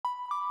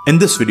In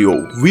this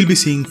video, we'll be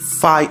seeing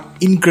 5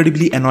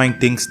 incredibly annoying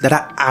things that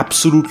I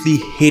absolutely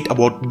hate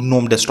about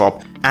GNOME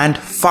Desktop and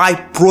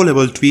 5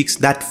 pro-level tweaks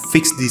that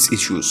fix these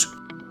issues.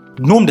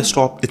 GNOME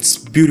Desktop, it's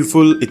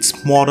beautiful,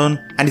 it's modern,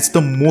 and it's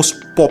the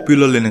most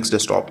popular Linux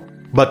desktop.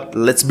 But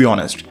let's be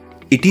honest,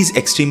 it is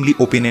extremely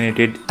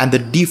opinionated and the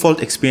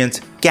default experience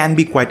can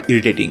be quite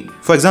irritating.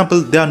 For example,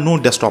 there are no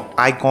desktop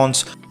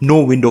icons,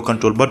 no window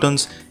control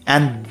buttons,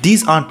 and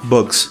these aren't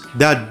bugs,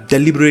 they are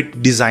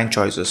deliberate design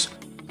choices.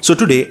 So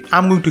today,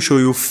 I'm going to show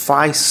you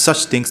 5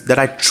 such things that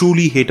I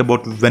truly hate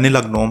about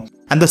vanilla GNOME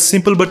and the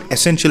simple but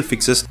essential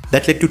fixes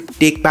that let you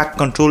take back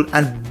control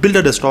and build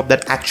a desktop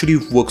that actually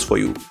works for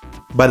you.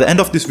 By the end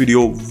of this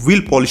video,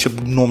 we'll polish up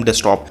GNOME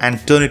Desktop and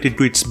turn it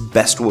into its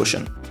best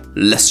version.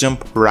 Let's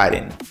jump right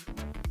in.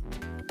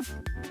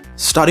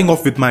 Starting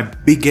off with my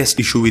biggest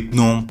issue with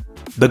GNOME,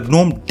 the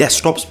GNOME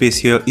desktop space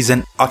here is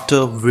an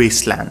utter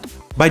wasteland.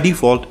 By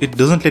default, it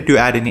doesn't let you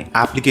add any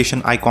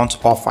application icons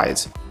or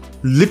files.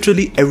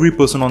 Literally every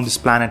person on this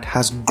planet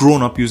has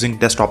grown up using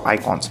desktop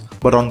icons,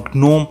 but on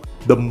GNOME,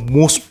 the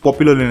most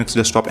popular Linux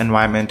desktop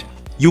environment,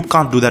 you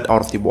can't do that out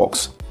of the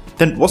box.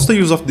 Then what's the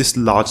use of this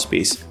large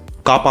space?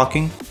 Car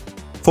parking?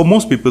 For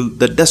most people,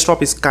 the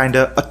desktop is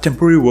kinda a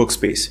temporary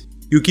workspace.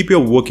 You keep your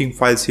working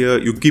files here,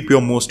 you keep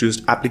your most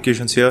used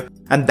applications here,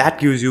 and that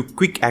gives you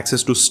quick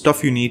access to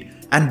stuff you need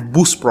and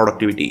boosts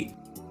productivity.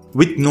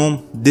 With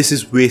GNOME, this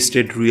is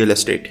wasted real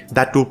estate,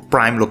 that too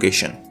prime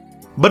location.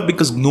 But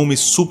because GNOME is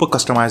super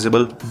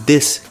customizable,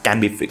 this can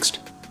be fixed.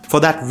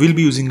 For that, we'll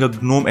be using a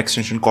GNOME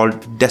extension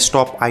called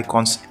Desktop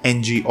Icons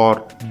NG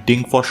or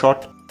DING for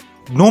short.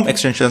 GNOME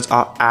extensions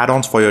are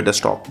add-ons for your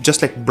desktop,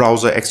 just like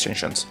browser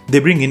extensions. They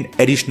bring in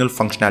additional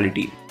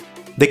functionality.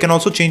 They can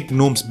also change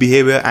GNOME's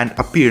behavior and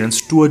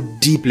appearance to a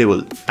deep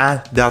level,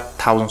 and there are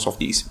thousands of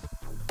these.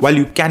 While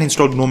you can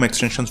install GNOME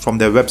extensions from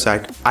their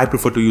website, I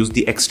prefer to use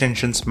the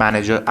Extensions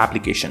Manager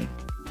application.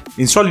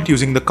 Install it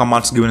using the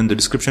commands given in the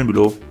description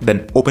below,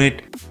 then open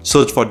it,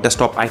 search for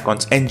Desktop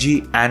Icons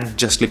NG and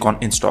just click on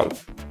install.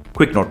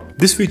 Quick note,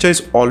 this feature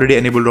is already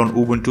enabled on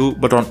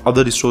Ubuntu, but on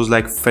other distros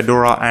like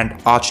Fedora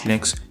and Arch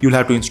Linux, you'll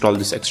have to install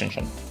this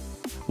extension.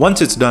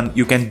 Once it's done,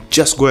 you can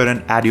just go ahead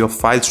and add your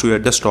files to your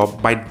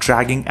desktop by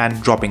dragging and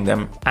dropping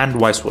them, and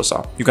vice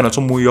versa. You can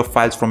also move your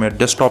files from your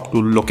desktop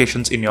to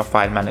locations in your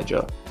file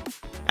manager.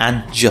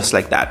 And just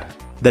like that,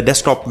 the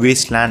desktop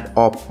wasteland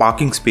or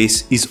parking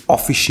space is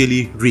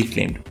officially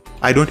reclaimed.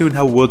 I don't even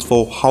have words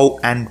for how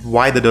and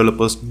why the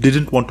developers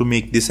didn't want to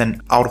make this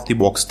an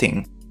out-of-the-box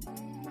thing.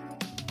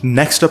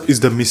 Next up is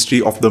the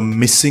mystery of the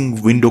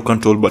missing window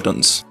control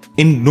buttons.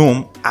 In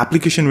GNOME,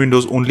 application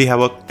windows only have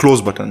a close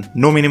button,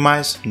 no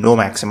minimize, no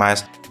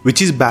maximize,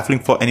 which is baffling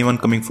for anyone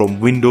coming from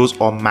Windows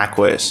or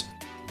macOS.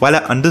 While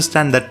I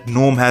understand that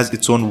GNOME has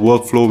its own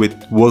workflow with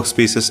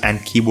workspaces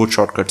and keyboard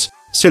shortcuts,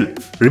 still,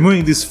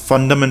 removing these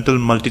fundamental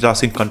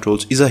multitasking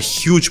controls is a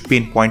huge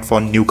pain point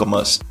for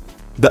newcomers.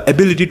 The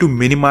ability to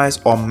minimize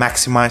or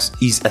maximize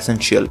is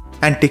essential,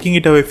 and taking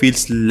it away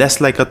feels less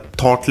like a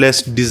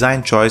thoughtless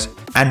design choice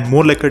and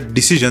more like a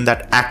decision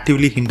that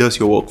actively hinders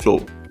your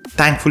workflow.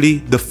 Thankfully,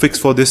 the fix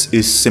for this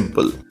is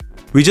simple.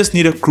 We just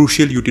need a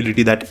crucial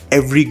utility that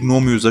every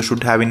GNOME user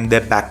should have in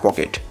their back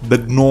pocket, the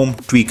GNOME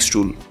Tweaks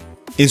tool.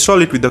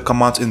 Install it with the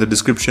commands in the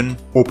description,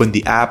 open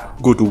the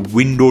app, go to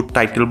Window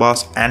title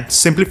bars and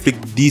simply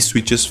flick these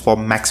switches for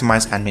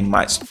maximize and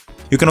minimize.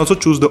 You can also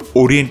choose the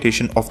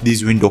orientation of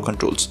these window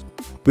controls.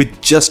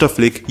 With just a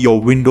flick,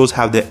 your windows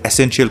have their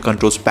essential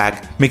controls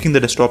back, making the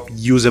desktop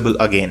usable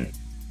again.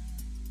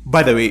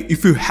 By the way,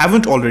 if you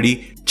haven't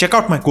already, check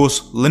out my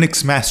course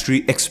Linux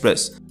Mastery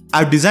Express.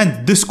 I've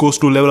designed this course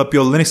to level up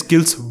your Linux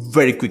skills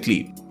very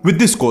quickly. With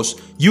this course,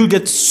 you'll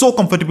get so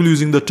comfortable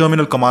using the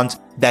terminal commands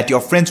that your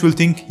friends will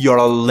think you're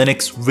a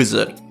Linux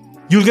wizard.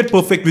 You'll get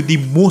perfect with the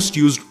most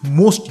used,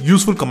 most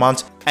useful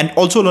commands and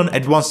also learn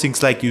advanced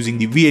things like using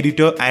the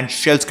V-editor and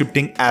shell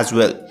scripting as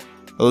well.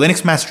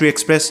 Linux Mastery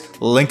Express,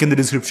 link in the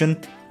description,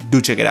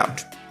 do check it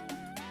out.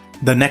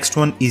 The next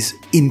one is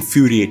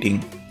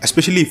infuriating,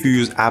 especially if you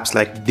use apps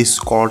like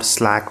Discord,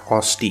 Slack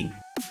or Steam.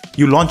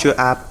 You launch your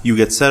app, you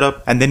get set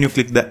up, and then you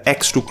click the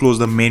X to close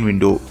the main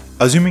window,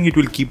 assuming it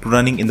will keep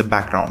running in the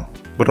background.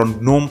 But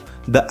on GNOME,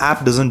 the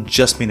app doesn't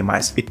just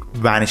minimize, it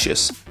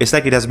vanishes. It's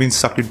like it has been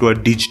sucked into a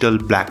digital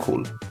black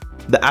hole.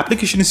 The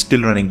application is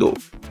still running though,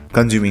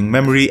 consuming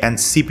memory and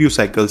CPU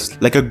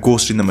cycles like a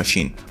ghost in the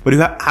machine, but you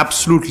have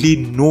absolutely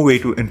no way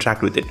to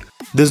interact with it.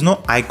 There's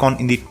no icon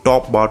in the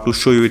top bar to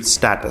show you its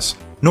status,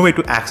 no way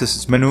to access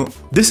its menu.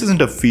 This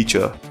isn't a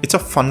feature, it's a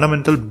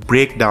fundamental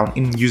breakdown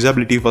in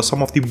usability for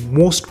some of the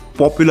most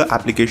popular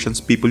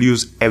applications people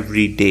use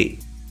every day.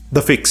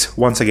 The fix,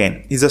 once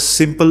again, is a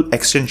simple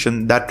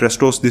extension that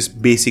restores this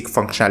basic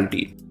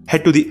functionality.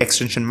 Head to the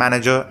Extension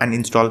Manager and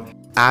install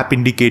App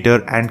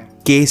Indicator and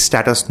Case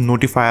Status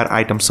Notifier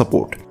Item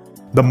Support.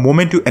 The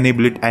moment you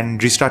enable it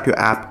and restart your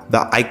app,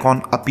 the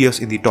icon appears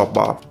in the top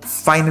bar,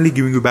 finally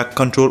giving you back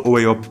control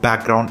over your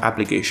background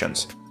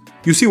applications.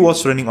 You see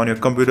what's running on your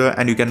computer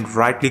and you can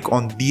right click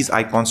on these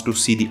icons to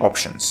see the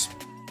options.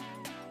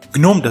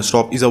 GNOME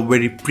Desktop is a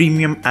very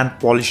premium and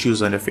polished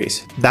user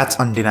interface. That's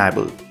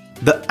undeniable.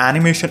 The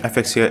animation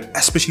effects here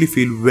especially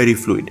feel very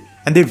fluid,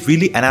 and they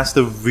really enhance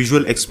the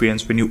visual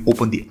experience when you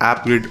open the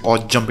app grid or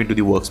jump into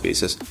the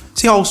workspaces.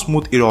 See how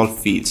smooth it all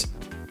feels.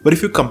 But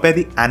if you compare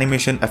the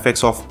animation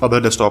effects of other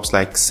desktops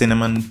like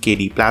Cinnamon,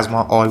 KD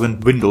Plasma, or even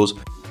Windows,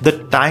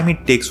 the time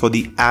it takes for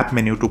the app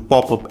menu to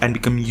pop up and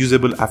become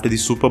usable after the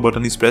super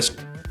button is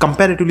pressed,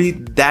 comparatively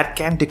that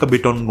can take a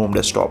bit on GNOME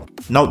Desktop.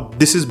 Now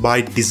this is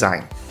by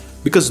design,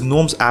 because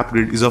GNOME's app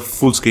grid is a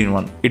full screen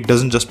one. It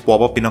doesn't just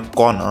pop up in a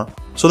corner,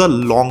 so the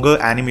longer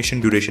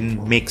animation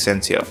duration makes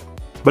sense here.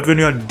 But when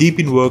you are deep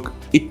in work,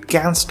 it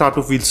can start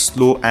to feel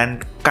slow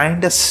and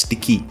kinda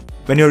sticky.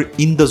 When you're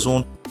in the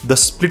zone, the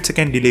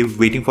split-second delay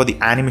waiting for the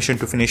animation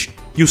to finish,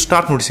 you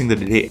start noticing the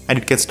delay and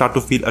it can start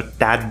to feel a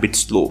tad bit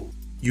slow.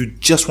 You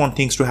just want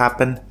things to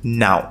happen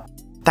now.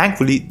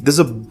 Thankfully, there's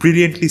a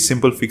brilliantly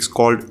simple fix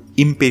called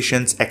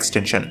Impatience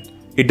Extension.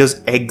 It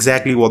does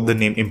exactly what the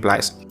name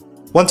implies.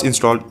 Once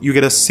installed, you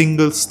get a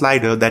single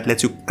slider that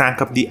lets you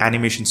crank up the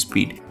animation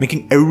speed,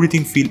 making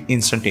everything feel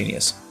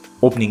instantaneous.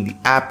 Opening the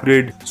app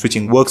grid,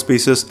 switching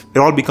workspaces, it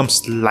all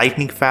becomes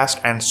lightning fast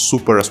and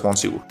super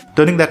responsive,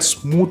 turning that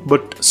smooth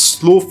but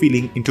slow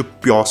feeling into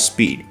pure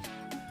speed.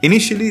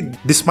 Initially,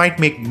 this might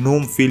make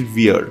GNOME feel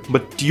weird,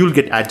 but you'll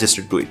get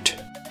adjusted to it.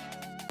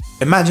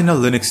 Imagine a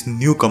Linux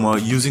newcomer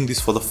using this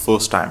for the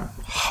first time.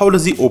 How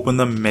does he open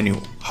the menu?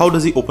 How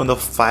does he open the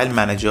file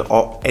manager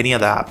or any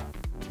other app?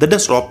 The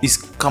desktop is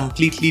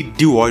completely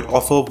devoid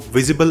of a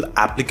visible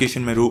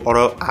application menu or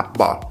an app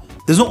bar.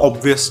 There's no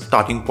obvious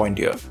starting point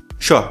here.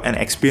 Sure, an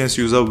experienced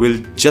user will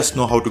just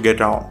know how to get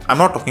around. I'm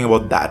not talking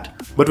about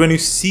that. But when you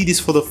see this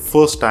for the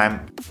first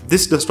time,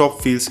 this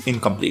desktop feels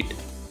incomplete.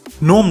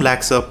 GNOME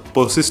lacks a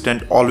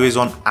persistent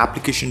always-on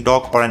application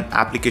dock or an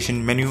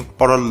application menu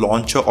or a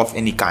launcher of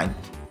any kind.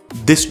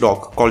 This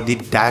dock, called the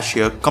dash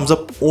here, comes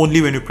up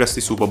only when you press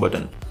the super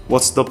button.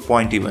 What's the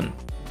point even?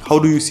 How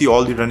do you see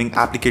all the running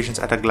applications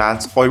at a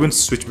glance or even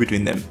switch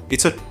between them?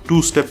 It's a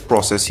two-step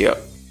process here.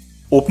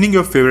 Opening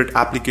your favorite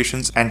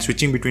applications and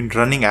switching between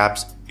running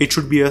apps, it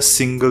should be a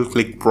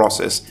single-click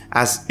process,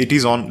 as it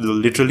is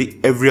on literally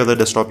every other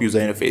desktop user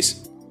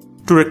interface.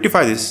 To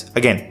rectify this,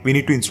 again, we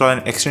need to install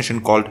an extension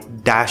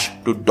called dash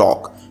to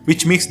dock,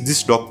 which makes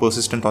this dock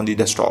persistent on the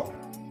desktop.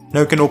 Now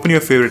you can open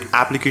your favorite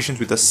applications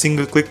with a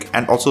single click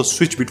and also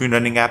switch between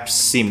running apps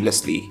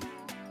seamlessly.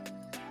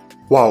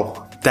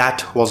 Wow,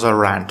 that was a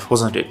rant,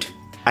 wasn't it?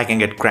 I can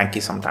get cranky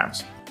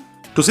sometimes.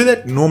 To say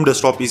that GNOME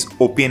Desktop is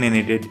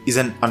opinionated is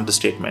an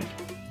understatement.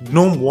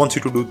 GNOME wants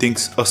you to do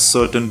things a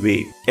certain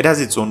way. It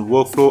has its own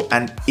workflow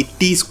and it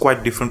is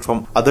quite different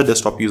from other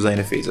desktop user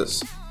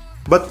interfaces.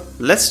 But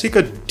let's take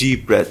a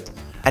deep breath.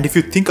 And if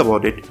you think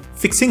about it,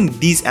 fixing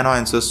these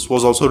annoyances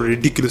was also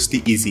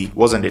ridiculously easy,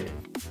 wasn't it?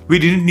 We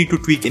didn't need to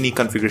tweak any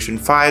configuration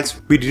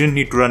files, we didn't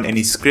need to run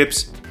any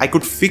scripts. I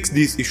could fix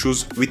these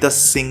issues with a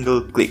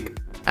single click.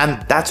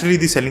 And that's really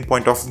the selling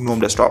point of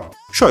GNOME Desktop.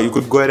 Sure, you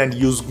could go ahead and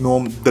use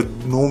GNOME the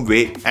GNOME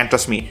way, and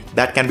trust me,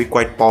 that can be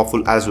quite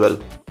powerful as well.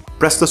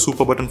 Press the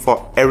super button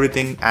for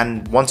everything,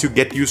 and once you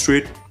get used to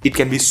it, it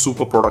can be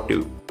super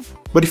productive.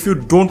 But if you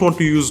don't want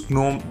to use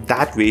GNOME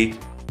that way,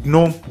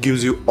 GNOME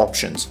gives you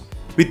options.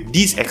 With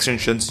these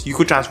extensions, you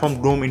could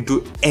transform GNOME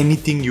into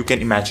anything you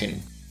can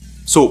imagine.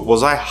 So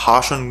was I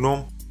harsh on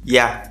GNOME?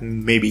 Yeah,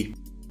 maybe.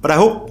 But I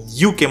hope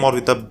you came out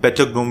with a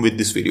better GNOME with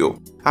this video.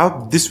 I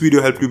hope this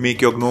video helped you make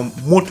your GNOME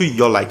more to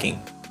your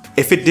liking.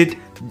 If it did,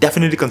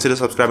 definitely consider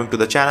subscribing to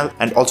the channel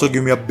and also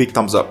give me a big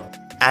thumbs up.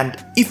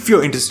 And if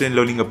you're interested in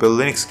learning up your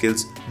Linux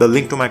skills, the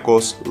link to my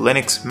course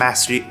Linux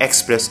Mastery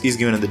Express is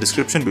given in the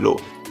description below.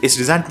 It's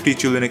designed to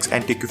teach you Linux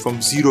and take you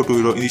from zero to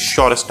hero in the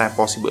shortest time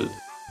possible.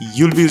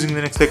 You'll be using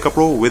Linux like a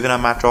pro within a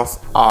matter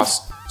of hours,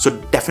 so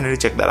definitely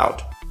check that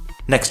out.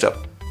 Next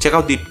up, check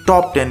out the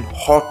top 10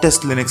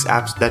 hottest Linux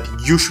apps that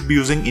you should be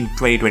using in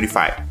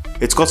 2025.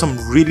 It's got some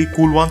really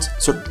cool ones,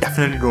 so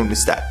definitely don't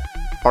miss that.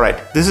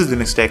 Alright, this is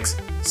Linux Techs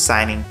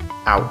signing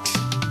out.